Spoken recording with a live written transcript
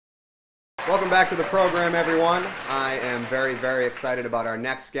Welcome back to the program, everyone. I am very, very excited about our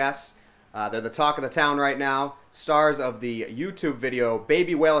next guests. They're the talk of the town right now, stars of the YouTube video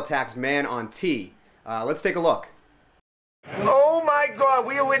Baby Whale Attacks Man on T. Let's take a look. Oh my God,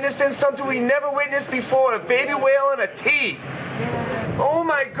 we are witnessing something we never witnessed before, a baby whale on a T. Oh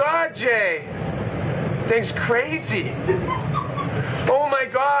my God, Jay. Thing's crazy. Oh my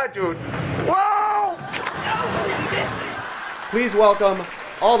God, dude. Whoa! Please welcome,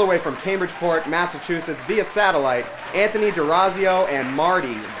 all the way from Cambridgeport, Massachusetts, via satellite, Anthony DeRazio and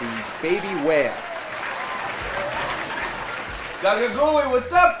Marty, the baby whale. Gagagooey,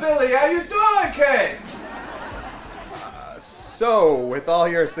 what's up, Billy? How you doing, kid? So, with all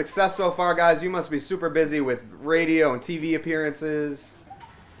your success so far, guys, you must be super busy with radio and TV appearances.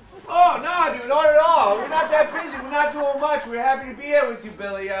 Oh, no, dude, not at all. We're not that busy. We're not doing much. We're happy to be here with you,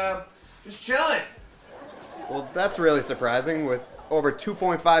 Billy. Just chilling. Well, that's really surprising. With over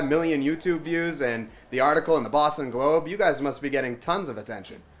 2.5 million YouTube views and the article in the Boston Globe, you guys must be getting tons of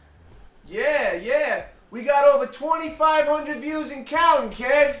attention. Yeah. We got over 2,500 views and counting,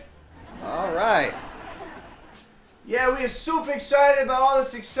 kid. All right. Yeah, we are super excited about all the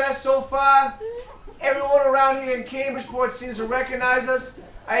success so far. Everyone around here in Cambridgeport seems to recognize us.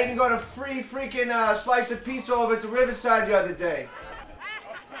 I even got a free freaking slice of pizza over at the Riverside the other day.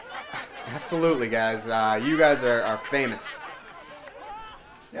 Absolutely, guys. You guys are famous.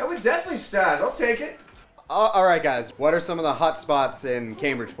 Yeah, we're definitely stars. I'll take it. All right, guys. What are some of the hot spots in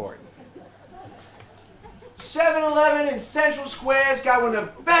Cambridgeport? 7-Eleven in Central Square's got one of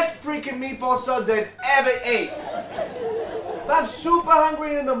the best freaking meatball subs I've ever ate. If I'm super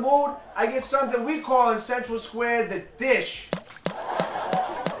hungry and in the mood, I get something we call in Central Square the dish.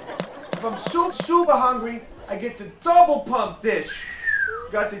 If I'm super hungry, I get the double pump dish.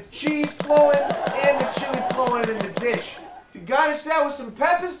 Got the cheese flowing and the chili flowing in the dish. You garnish that with some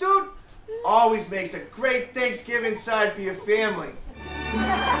peppers, dude? Always makes a great Thanksgiving side for your family.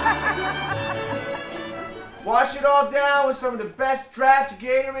 Wash it all down with some of the best draft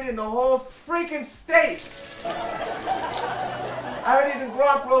Gatorade in the whole freaking state. I heard even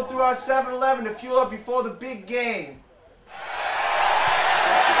Gronk rolled through our 7-Eleven to fuel up before the big game.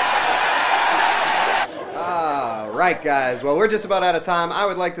 All right, guys. Well, we're just about out of time. I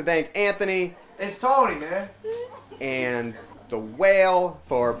would like to thank Anthony. It's Tony, man. And the whale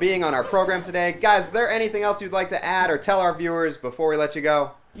for being on our program today. Guys, is there anything else you'd like to add or tell our viewers before we let you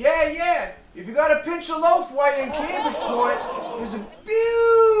go? Yeah. If you got a pinch of loaf while you're in Cambridgeport, there's a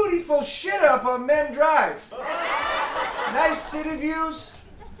beautiful shit up on Mem Drive. Nice city views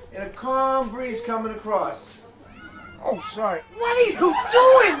and a calm breeze coming across. Oh, sorry. What are you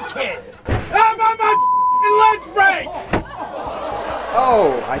doing, kid? I'm on my lunch break!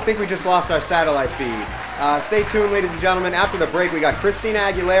 Oh, I think we just lost our satellite feed. Stay tuned, ladies and gentlemen. After the break, we got Christina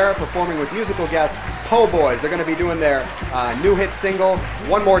Aguilera performing with musical guest Po Boys. They're going to be doing their new hit single,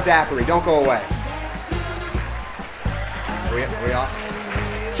 One More Daiquiri. Don't go away. Are we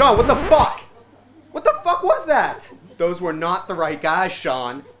off? Sean, what the fuck? What the fuck was that? Those were not the right guys,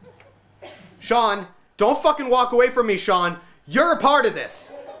 Sean. Sean, don't fucking walk away from me, Sean. You're a part of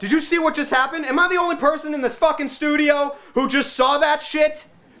this. Did you see what just happened? Am I the only person in this fucking studio who just saw that shit?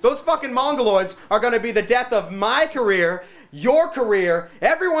 Those fucking mongoloids are gonna be the death of my career, your career,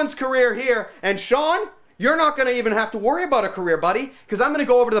 everyone's career here, and Sean, you're not gonna even have to worry about a career, buddy, because I'm gonna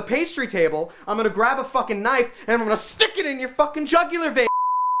go over to the pastry table, I'm gonna grab a fucking knife, and I'm gonna stick it in your fucking jugular vein.